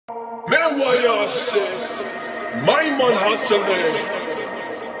what you say. My man hustling.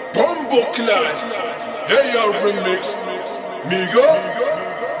 Bumbo clad. Hey, your remix. Migos.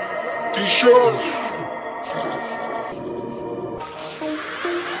 T-shirt.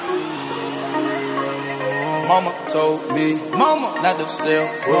 Mama told me, mama, not to sell.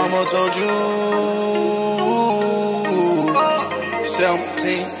 Mama told you.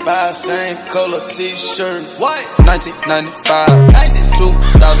 17.5, same color t-shirt. White. 1995,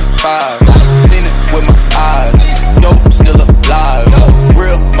 2005. Seen it with my eyes. Dope still alive.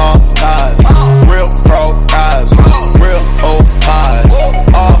 Real mob ties. Real pro guys. Real old pies.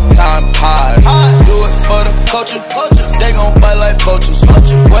 All time highs. Do it for the culture. They gon' fight like vultures.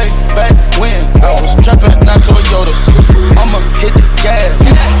 Way back when I was trapping, not Toyotas. I'ma hit the gas.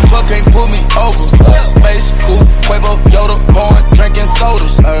 12 can't pull me over. Space cool, Quavo, Yoda, born drinking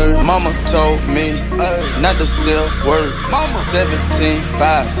sodas. Mama told me not to sell word. Mama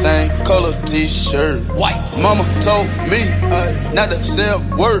 17.5, same color t-shirt. White. Mama told me not to sell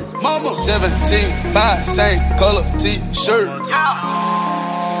word. Mama 17.5, same color t-shirt.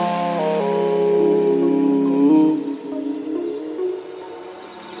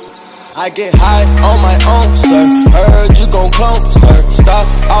 I get high on my own, sir. Heard you gon' clone, sir. Stop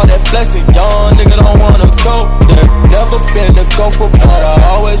all that flexing, young nigga don't wanna go there. Never been a gopher, but I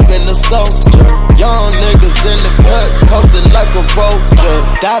always been a soldier. Young niggas in the cut, coasting like a vulture.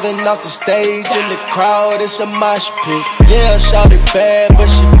 Diving off the stage in the crowd, it's a mosh pit. Yeah, shawty bad, but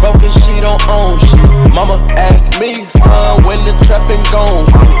she broke and she don't own shit. Mama asked me, son, when the trapping gone?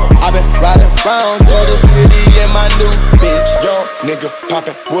 I been riding around through the city in my new bitch. Young nigga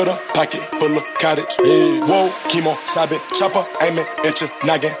poppin' with a pocket full of cottage. Yeah. Whoa, chemo, sabe, chopper, aiming at your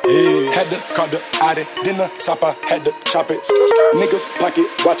noggin. Yeah. Had to cut the Audi, then the chopper had to chop it. Niggas pocket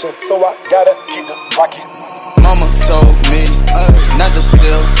watchin', so I gotta keep the rocket. Mama told me not to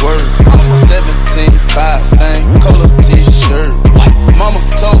sell word. 17.5, same color t-shirt. Mama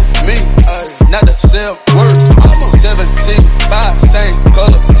told me not to sell word. 17.5, same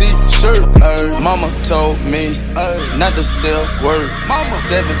color t-shirt. Mama told me not to sell word.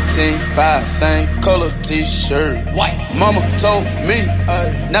 17.5, same color t-shirt. Mama told me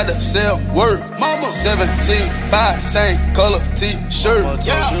not to sell word. 17.5, same color t-shirt.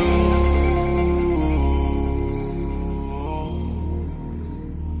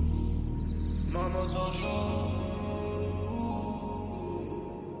 Mama told you.